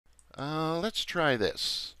let's try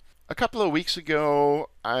this. A couple of weeks ago,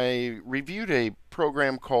 I reviewed a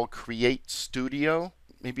program called CreateStudio.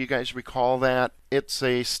 Maybe you guys recall that. It's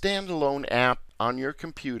a standalone app on your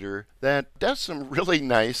computer that does some really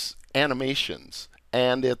nice animations.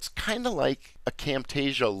 And it's kind of like a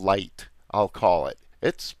Camtasia Lite, I'll call it.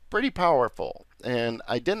 It's pretty powerful. And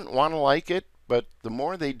I didn't want to like it, but the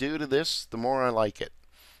more they do to this, the more I like it.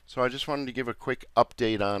 So I just wanted to give a quick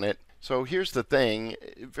update on it. So here's the thing,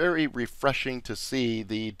 very refreshing to see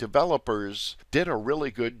the developers did a really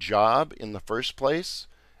good job in the first place.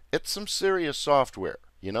 It's some serious software.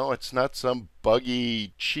 You know, it's not some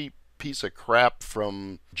buggy, cheap piece of crap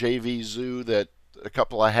from JV Zoo that a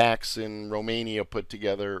couple of hacks in Romania put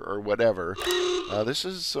together or whatever. This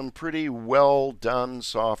is some pretty well done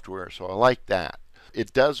software, so I like that.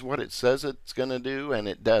 It does what it says it's going to do, and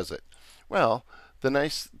it does it. Well, the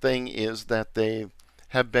nice thing is that they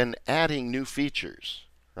have been adding new features,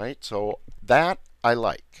 right? So that I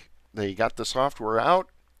like. They got the software out,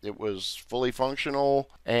 it was fully functional,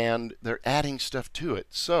 and they're adding stuff to it.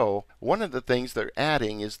 So one of the things they're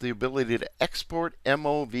adding is the ability to export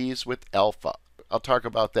MOVs with alpha. I'll talk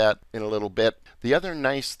about that in a little bit. The other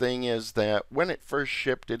nice thing is that when it first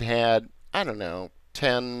shipped, it had, I don't know,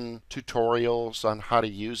 10 tutorials on how to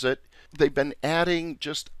use it. They've been adding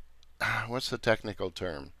just, what's the technical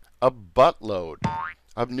term? A buttload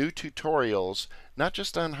of new tutorials, not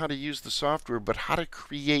just on how to use the software, but how to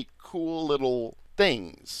create cool little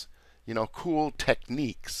things, you know, cool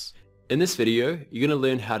techniques. In this video, you're going to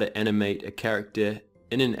learn how to animate a character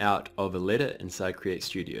in and out of a letter inside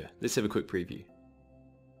CreateStudio. Let's have a quick preview.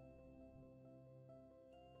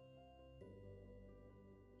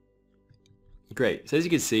 Great, so as you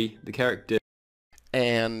can see, the character,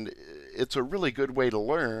 and it's a really good way to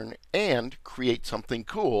learn and create something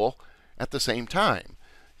cool at the same time.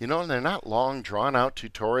 You know, and they're not long, drawn-out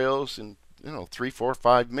tutorials in, 3, 4,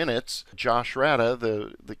 5 minutes. Josh Rada,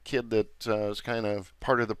 the kid that is kind of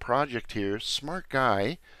part of the project here, smart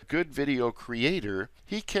guy, good video creator,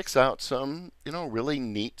 he kicks out some, really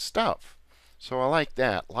neat stuff. So I like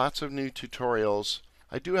that. Lots of new tutorials.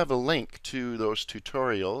 I do have a link to those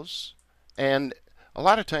tutorials. And a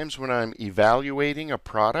lot of times when I'm evaluating a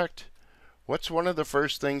product, what's one of the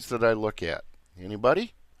first things that I look at?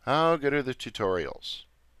 Anybody? How good are the tutorials?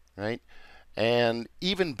 Right? And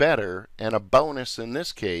even better, and a bonus in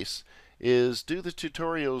this case, is do the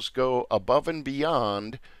tutorials go above and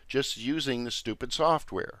beyond just using the stupid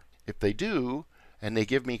software? If they do, and they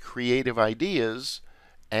give me creative ideas,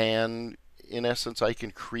 and in essence I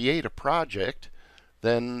can create a project,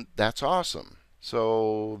 then that's awesome.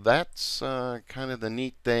 So that's kind of the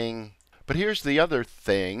neat thing. But here's the other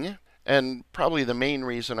thing, and probably the main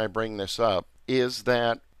reason I bring this up, is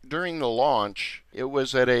that during the launch, it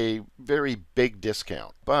was at a very big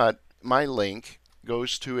discount. But my link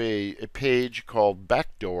goes to a page called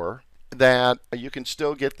BACKDOOR that you can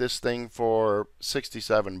still get this thing for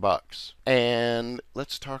 $67. And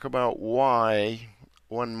let's talk about why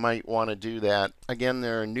one might want to do that. Again,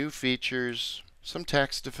 there are new features, some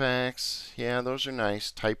text effects, yeah, those are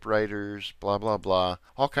nice, typewriters, blah, blah, blah,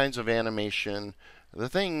 all kinds of animation. The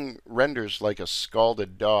thing renders like a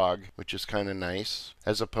scalded dog, which is kind of nice,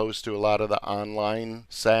 as opposed to a lot of the online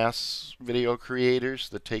SaaS video creators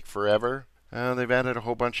that take forever. They've added a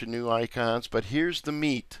whole bunch of new icons, but here's the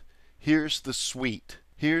meat. Here's the sweet.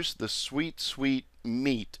 Here's the sweet, sweet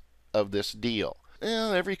meat of this deal.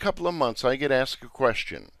 Every couple of months I get asked a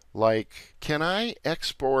question, like, can I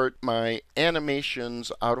export my animations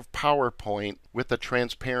out of PowerPoint with a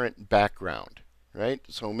transparent background? Right?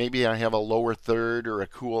 So maybe I have a lower third or a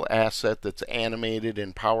cool asset that's animated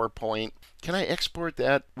in PowerPoint. Can I export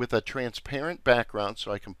that with a transparent background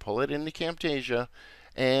so I can pull it into Camtasia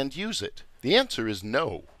and use it? The answer is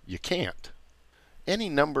no, you can't. Any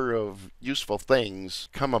number of useful things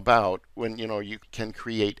come about when you can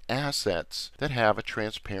create assets that have a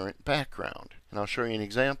transparent background. And I'll show you an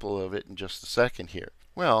example of it in just a second here.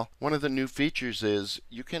 Well, one of the new features is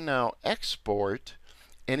you can now export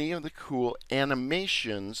any of the cool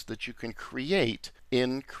animations that you can create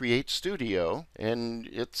in CreateStudio, and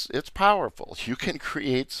it's powerful. You can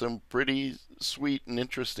create some pretty sweet and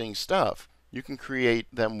interesting stuff. You can create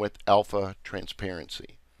them with alpha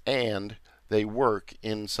transparency, and they work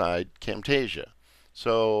inside Camtasia.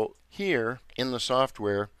 So here in the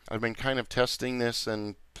software, I've been kind of testing this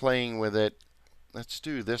and playing with it. Let's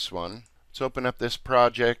do this one. Let's open up this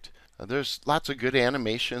project. There's lots of good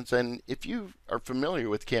animations, and if you are familiar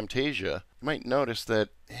with Camtasia, you might notice that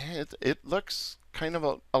it looks kind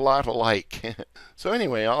of a lot alike. So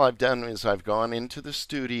anyway, all I've done is I've gone into the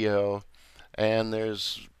studio, and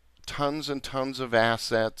there's tons and tons of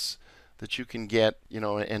assets that you can get,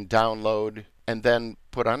 and download and then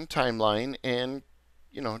put on a timeline and,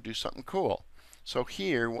 do something cool. So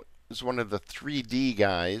here is one of the 3D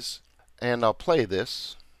guys, and I'll play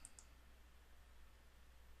this.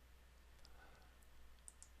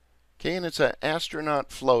 Okay, and it's an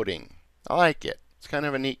astronaut floating. I like it. It's kind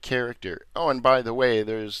of a neat character. Oh, and by the way,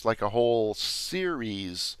 there's like a whole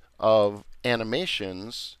series of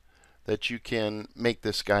animations that you can make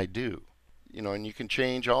this guy do. And you can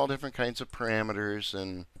change all different kinds of parameters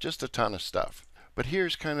and just a ton of stuff. But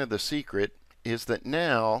here's kind of the secret, is that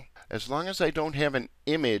now, as long as I don't have an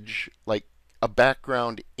image, like a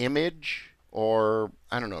background image or,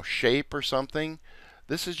 I don't know, shape or something,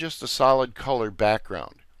 this is just a solid color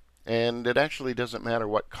background. And it actually doesn't matter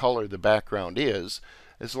what color the background is,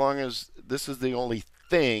 as long as this is the only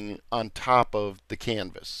thing on top of the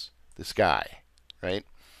canvas, the sky, right?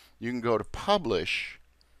 You can go to Publish,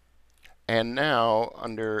 and now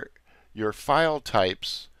under your file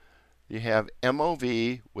types, you have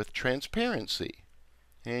MOV with transparency.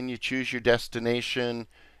 And you choose your destination,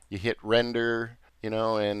 you hit render,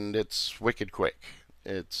 and it's wicked quick.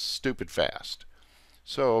 It's stupid fast.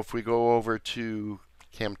 So if we go over to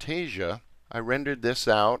Camtasia, I rendered this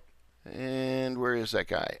out, and where is that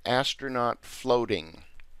guy? Astronaut floating.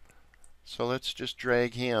 So let's just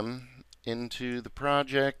drag him into the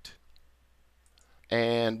project,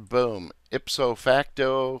 and boom, ipso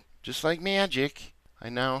facto, just like magic, I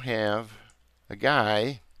now have a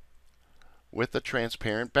guy with a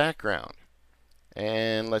transparent background.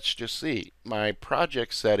 And let's just see my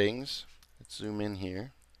project settings. Let's zoom in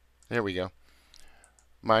here. There we go.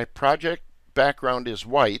 My project background is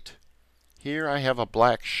white. Here I have a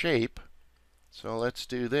black shape. So let's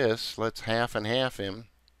do this. Let's half and half him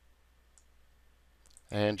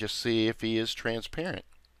and just see if he is transparent.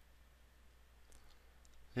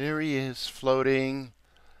 There he is, floating,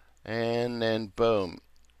 and then boom,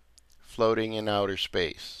 floating in outer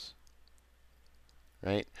space.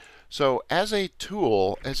 Right? So as a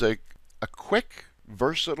tool, as a quick,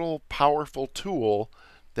 versatile, powerful tool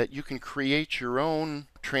that you can create your own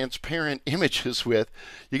transparent images with,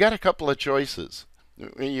 you got a couple of choices.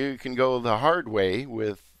 You can go the hard way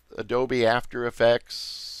with Adobe After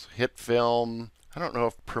Effects, Hit Film. I don't know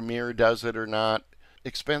if Premiere does it or not.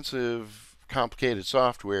 Expensive, complicated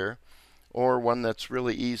software, or one that's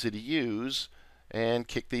really easy to use and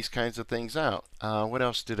kick these kinds of things out. What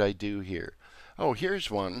else did I do here? Oh, here's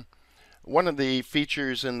one. One of the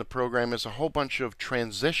features in the program is a whole bunch of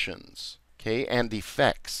transitions, okay, and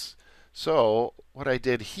effects. So what I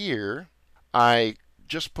did here, I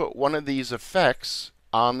just put one of these effects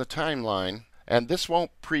on the timeline, and this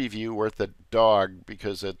won't preview worth a dog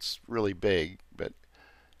because it's really big, but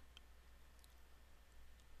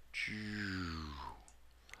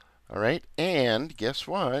all right, and guess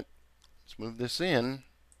what? Let's move this in.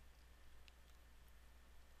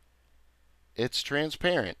 It's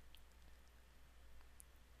transparent.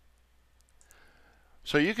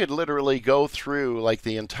 So you could literally go through like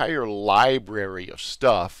the entire library of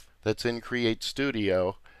stuff that's in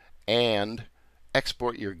CreateStudio and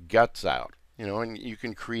export your guts out. And you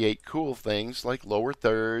can create cool things like lower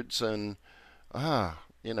thirds and,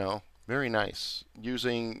 very nice,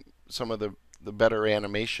 using some of the better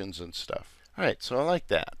animations and stuff. All right, so I like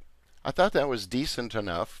that. I thought that was decent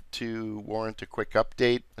enough to warrant a quick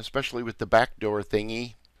update, especially with the backdoor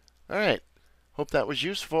thingy. All right, hope that was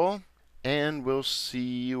useful, and we'll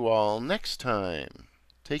see you all next time.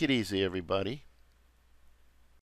 Take it easy, everybody.